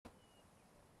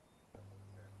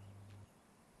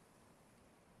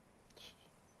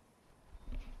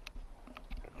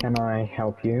Can I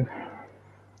help you?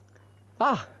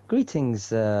 Ah,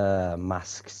 greetings,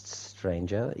 masked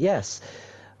stranger. Yes,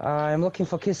 I'm looking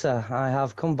for Kissa. I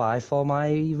have come by for my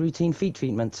routine feet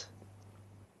treatment.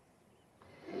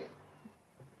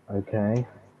 Okay.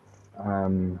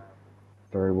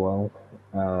 Very well.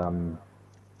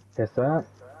 Yes, sir.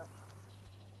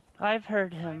 I've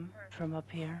heard him from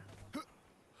up here.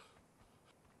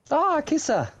 Ah,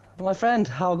 Kissa, my friend,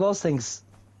 how goes things?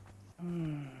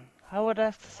 I would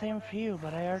ask the same for you,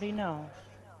 but I already know.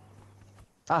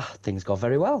 Ah, things go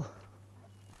very well.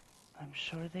 I'm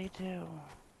sure they do.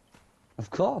 Of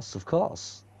course, of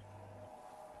course.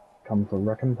 Come for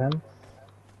recompense?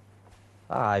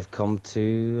 I've come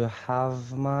to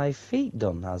have my feet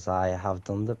done, as I have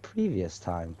done the previous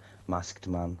time, masked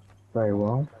man. Very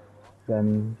well.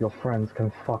 Then your friends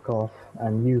can fuck off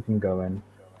and you can go in.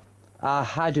 Ah,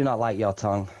 I do not like your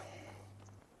tongue.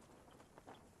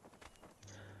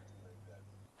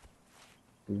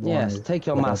 Yes, Wise, take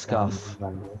your clever mask plan, off.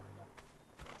 Vandal.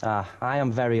 Ah, I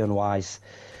am very unwise.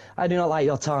 I do not like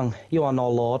your tongue. You are no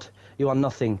lord. You are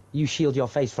nothing. You shield your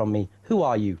face from me. Who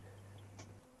are you?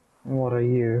 What are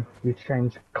you? You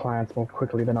change clans more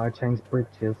quickly than I change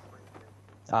breeches.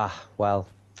 Ah, well,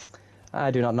 I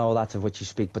do not know that of which you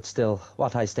speak, but still,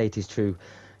 what I state is true.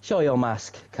 Show your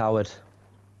mask, coward.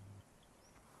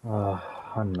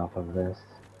 Enough of this.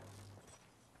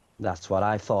 That's what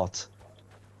I thought.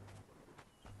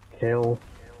 Kill.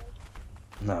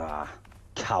 Ah,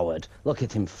 coward. Look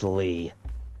at him flee.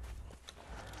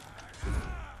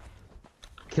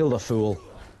 Kill the fool.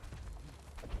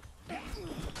 Oh,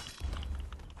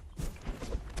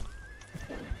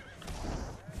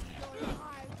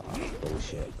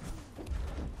 bullshit.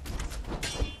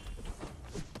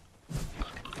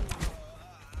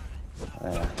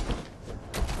 There.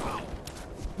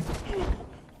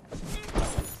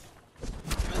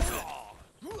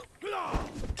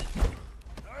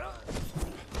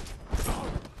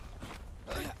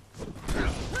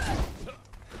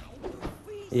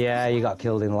 Yeah, you got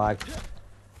killed in lag.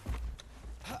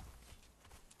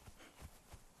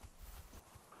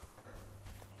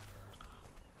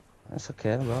 That's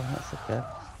okay, bro. That's okay.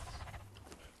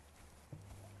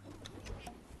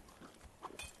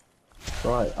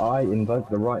 Right, I invoke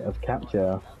the right of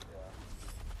capture.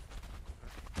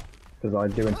 Because I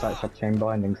do in fact have chain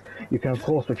bindings. You can of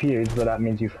course refuse, but that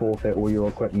means you forfeit all your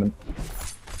equipment.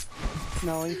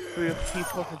 No, he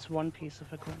forfeits one piece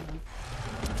of equipment.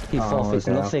 He forfeits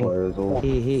okay, I nothing. thought it was all...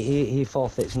 He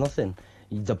forfeits nothing.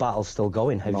 The battle's still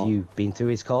going. Have Not. you been through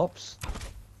his corpse?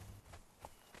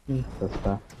 That's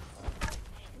fair.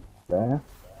 There.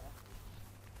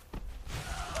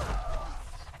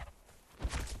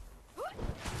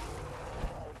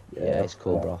 Yeah, it's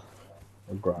cool, bro.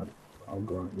 I'll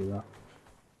grant you that.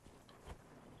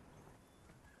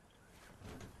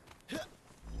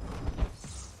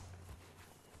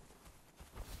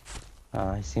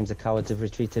 He seems the cowards have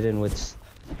retreated inwards.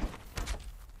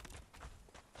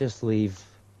 Just leave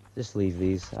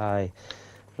these.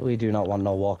 We do not want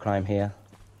no war crime here.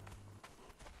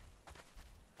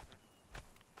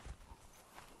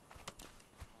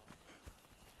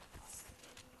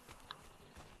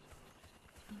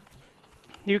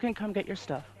 You can come get your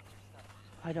stuff.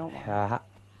 I don't want it.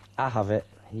 I have it.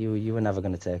 You were never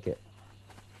gonna take it.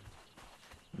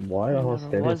 Why I a never was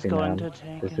hostility, going man? to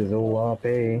take This it. is all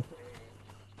RP.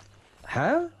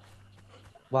 Huh?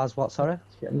 Was what? Sorry.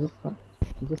 I'm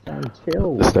just saying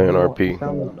chill. This ain't What?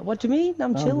 RP. What do you mean?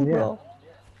 I'm chill, yeah. bro.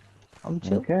 I'm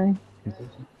chill. Okay.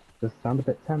 Just sound a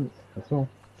bit tense, that's all.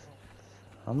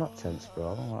 I'm not tense,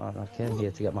 bro. I came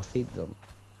here to get my feet done.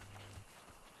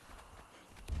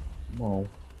 Well,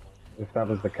 if that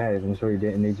was the case, I'm sure you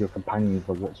didn't need your companions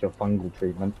to watch your fungal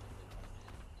treatment.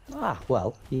 Ah,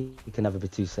 well, you can never be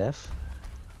too safe.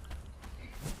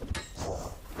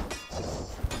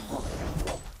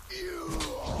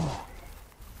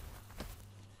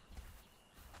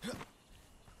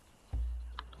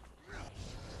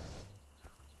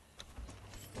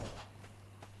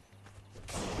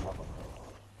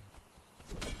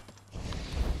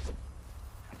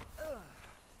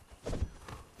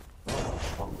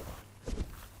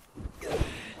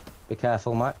 Be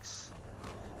careful, Max.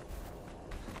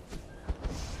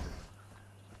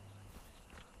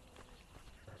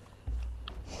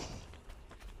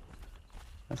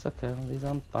 That's okay, these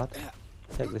aren't bad.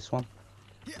 Take this one.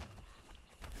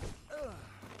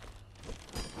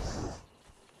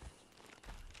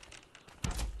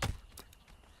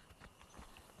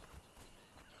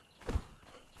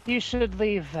 You should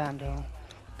leave, Vandal.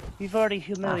 You've already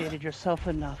humiliated yourself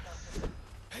enough.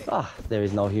 Ah, there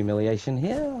is no humiliation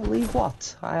here. Leave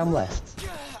what? I am left.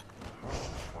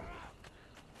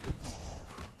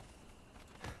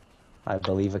 I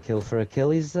believe a kill for a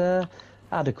kill is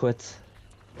adequate.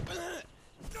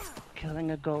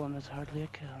 Killing a golem is hardly a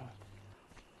kill.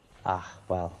 Ah,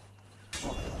 well.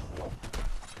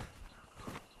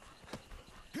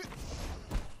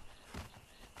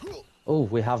 Oh,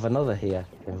 we have another here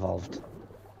involved.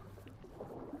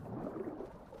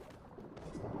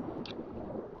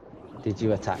 Did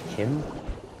you attack him,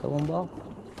 Columbo?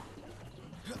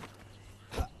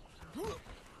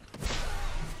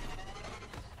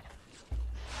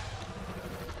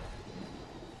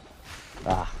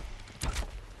 Ah.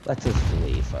 Let us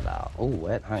leave for now. Oh,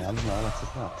 wait, hang on. No, let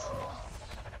us not.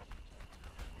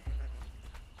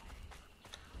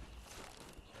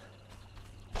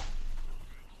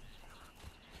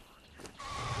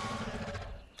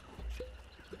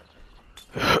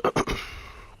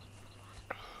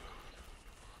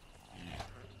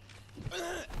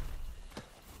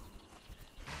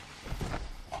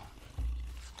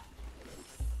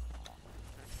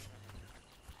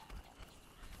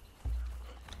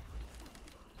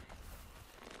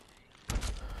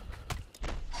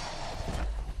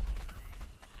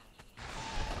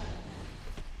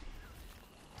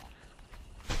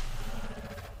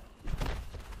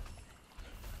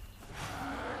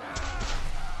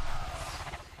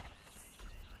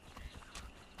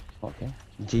 Okay.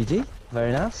 GG.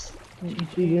 Very nice.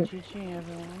 GG,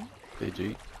 everyone.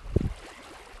 GG.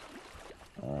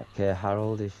 Okay,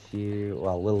 Harold, if you...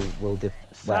 Well, we'll dip...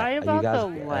 Sorry Well, you about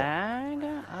guys... the lag.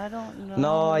 I don't know.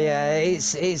 No, yeah,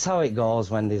 it's how it goes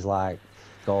when there's, like,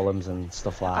 golems and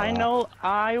stuff like that. I know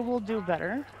I will do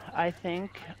better. I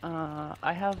think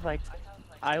I have like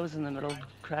I was in the middle of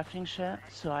crafting shit,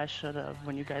 so I should have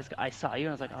when you guys I saw you and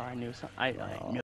I was like, oh, I knew some I knew